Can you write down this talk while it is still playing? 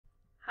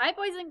Hi,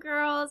 boys and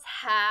girls.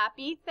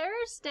 Happy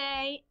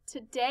Thursday.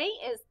 Today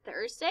is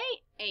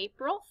Thursday,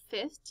 April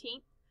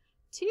 15th,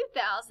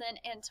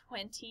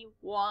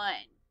 2021.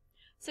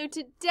 So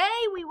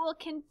today we will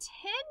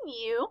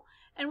continue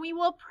and we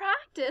will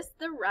practice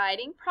the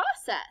writing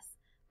process.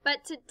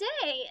 But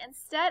today,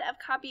 instead of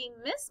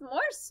copying Miss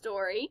Moore's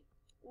story,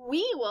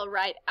 we will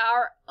write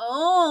our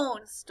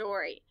own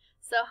story.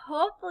 So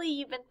hopefully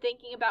you've been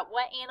thinking about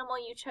what animal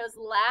you chose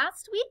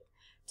last week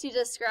to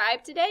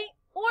describe today,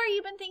 or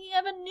you've been thinking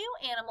of a new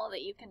animal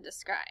that you can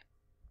describe.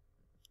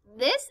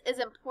 This is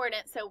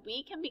important so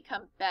we can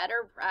become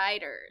better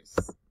writers.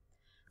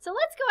 So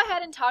let's go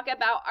ahead and talk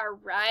about our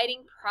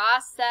writing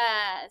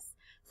process.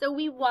 So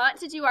we want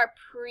to do our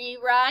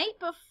pre-write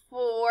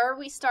before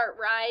we start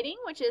writing,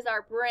 which is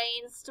our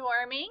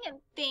brainstorming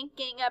and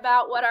thinking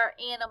about what our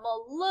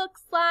animal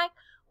looks like,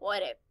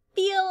 what it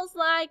feels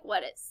like,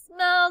 what it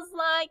smells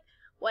like,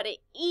 what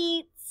it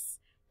eats,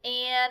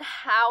 and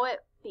how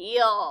it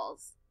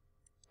feels.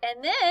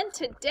 And then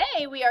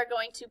today we are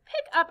going to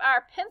pick up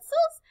our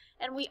pencils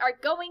and we are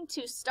going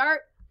to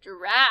start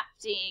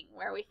drafting,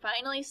 where we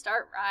finally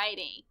start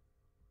writing.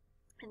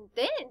 And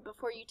then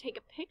before you take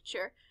a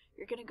picture,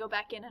 you're going to go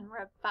back in and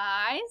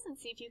revise and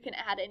see if you can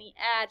add any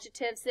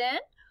adjectives in.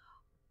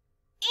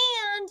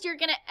 And you're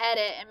going to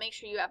edit and make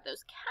sure you have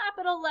those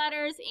capital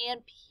letters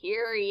and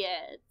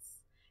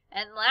periods.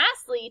 And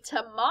lastly,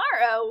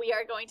 tomorrow we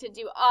are going to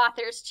do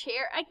author's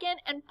chair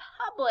again and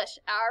publish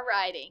our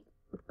writing.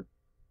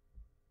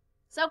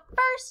 So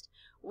first,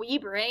 we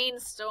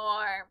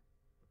brainstorm.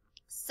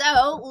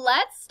 So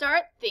let's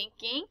start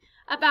thinking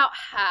about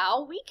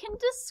how we can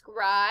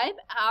describe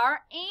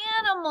our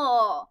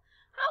animal.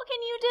 How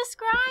can you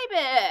describe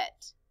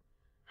it?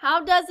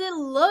 How does it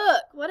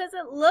look? What does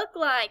it look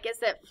like?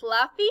 Is it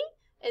fluffy?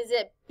 Is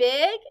it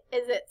big?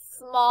 Is it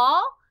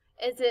small?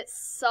 Is it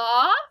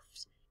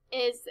soft?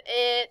 Is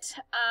it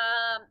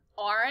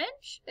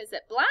orange? Is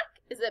it black?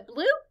 Is it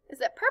blue?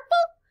 Is it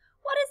purple?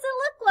 What does it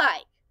look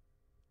like?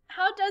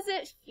 How does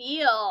it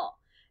feel?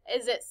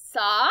 Is it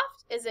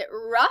soft? Is it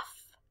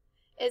rough?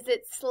 Is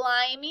it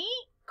slimy,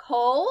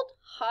 cold,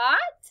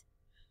 hot,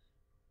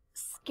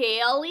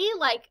 scaly,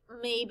 like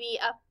maybe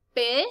a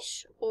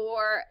fish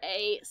or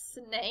a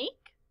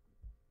snake?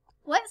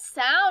 What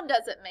sound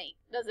does it make?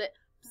 Does it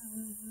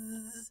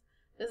bzzz?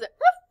 Does it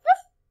ruff,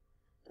 ruff?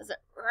 Does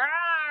it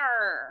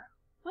rawr?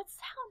 What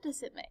sound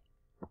does it make?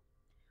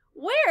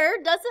 Where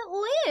does it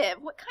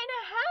live? What kind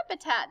of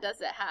habitat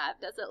does it have?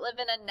 Does it live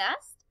in a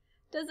nest?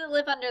 Does it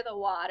live under the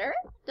water?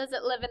 Does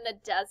it live in the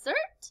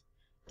desert?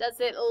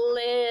 Does it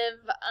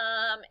live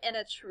in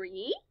a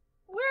tree?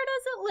 Where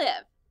does it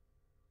live?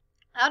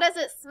 How does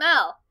it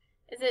smell?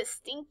 Is it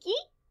stinky?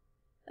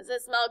 Does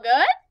it smell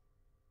good?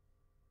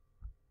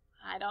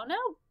 I don't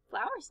know.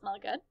 Flowers smell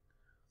good.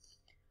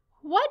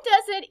 What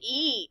does it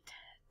eat?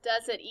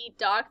 Does it eat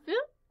dog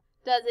food?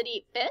 Does it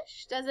eat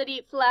fish? Does it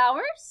eat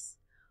flowers?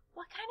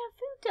 What kind of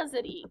food does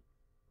it eat?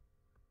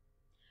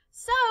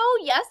 So,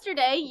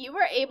 yesterday you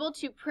were able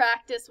to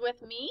practice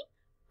with me,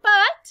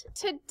 but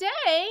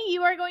today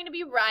you are going to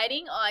be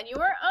writing on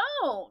your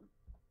own.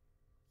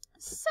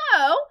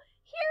 So,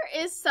 here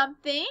is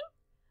something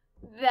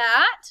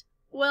that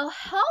will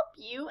help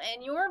you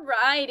in your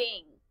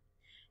writing.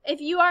 If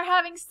you are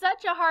having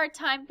such a hard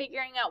time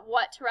figuring out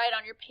what to write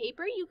on your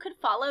paper, you could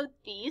follow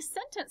these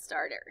sentence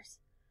starters.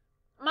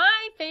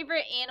 My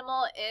favorite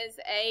animal is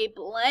a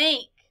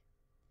blank.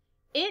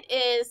 It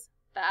is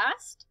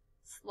fast,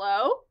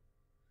 slow,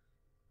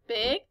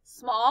 big,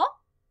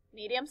 small,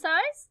 medium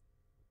size.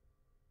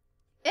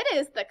 It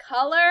is the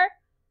color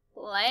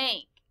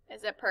blank.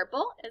 Is it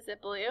purple? Is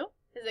it blue?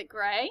 Is it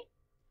gray?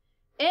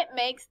 It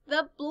makes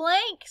the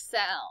blank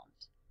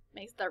sound.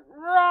 Makes the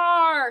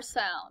roar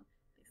sound.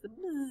 Makes the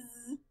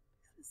bzz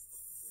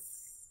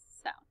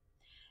sound.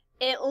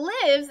 It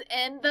lives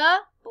in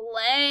the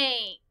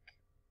blank.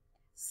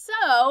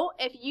 So,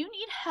 if you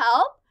need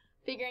help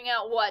figuring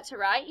out what to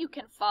write, you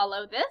can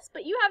follow this,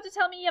 but you have to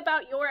tell me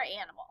about your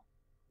animal.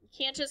 You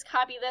can't just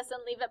copy this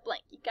and leave it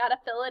blank. You gotta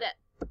fill it in.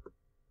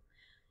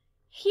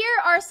 Here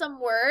are some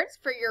words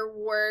for your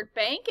word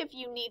bank if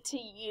you need to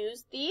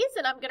use these,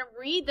 and I'm going to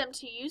read them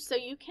to you so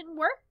you can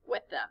work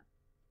with them.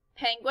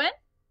 Penguin,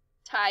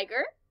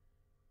 tiger,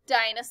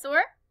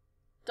 dinosaur,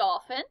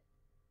 dolphin,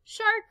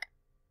 shark,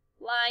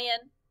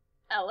 lion,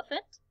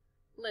 elephant,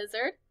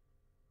 lizard,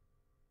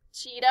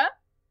 cheetah,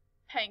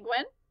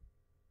 penguin,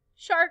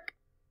 shark,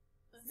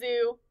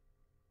 zoo,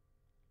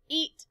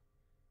 eat,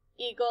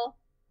 eagle,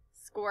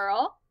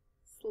 squirrel,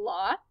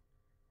 sloth,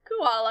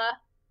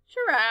 koala,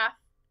 giraffe,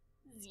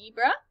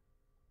 zebra,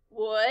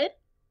 wood,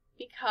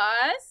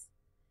 because,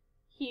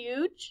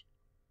 huge,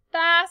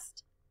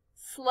 fast,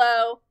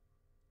 slow,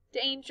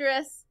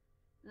 dangerous,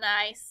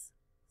 nice,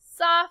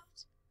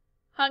 soft,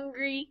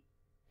 hungry,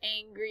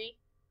 angry,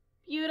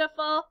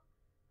 beautiful,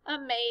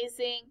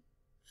 amazing,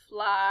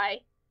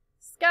 fly,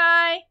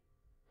 sky,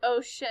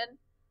 ocean,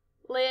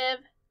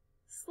 live,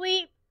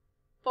 sleep,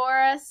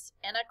 forest,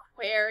 and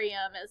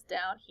aquarium is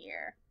down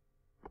here.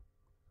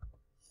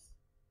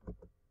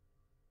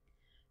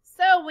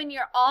 So when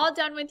you're all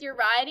done with your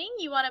writing,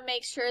 you want to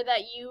make sure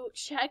that you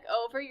check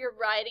over your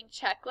writing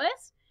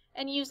checklist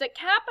and use a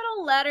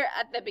capital letter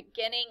at the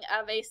beginning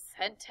of a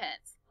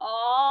sentence.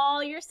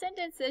 All your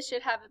sentences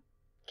should have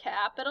a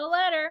capital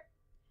letter.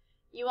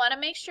 You want to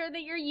make sure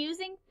that you're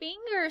using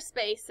finger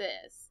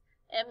spaces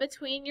in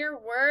between your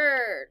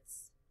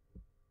words.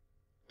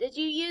 Did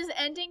you use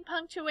ending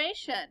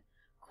punctuation,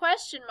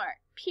 question mark,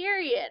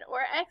 period,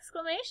 or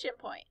exclamation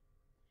point?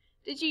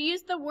 Did you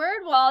use the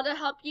word wall to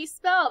help you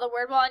spell, the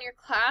word wall in your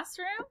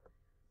classroom?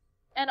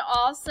 And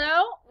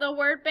also, the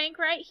word bank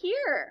right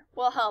here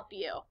will help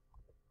you.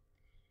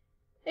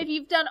 If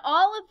you've done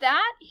all of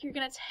that, you're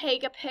going to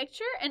take a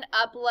picture and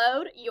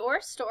upload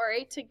your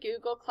story to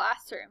Google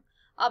Classroom.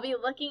 I'll be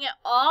looking at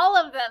all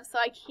of them, so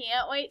I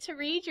can't wait to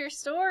read your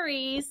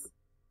stories.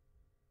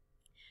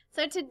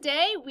 So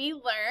today we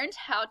learned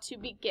how to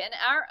begin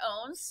our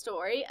own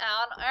story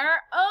on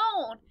our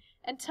own.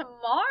 And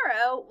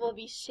tomorrow we'll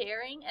be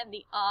sharing in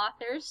the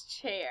author's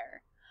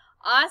chair.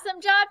 Awesome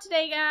job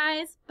today,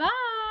 guys.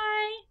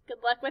 Bye.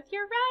 Good luck with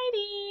your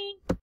writing.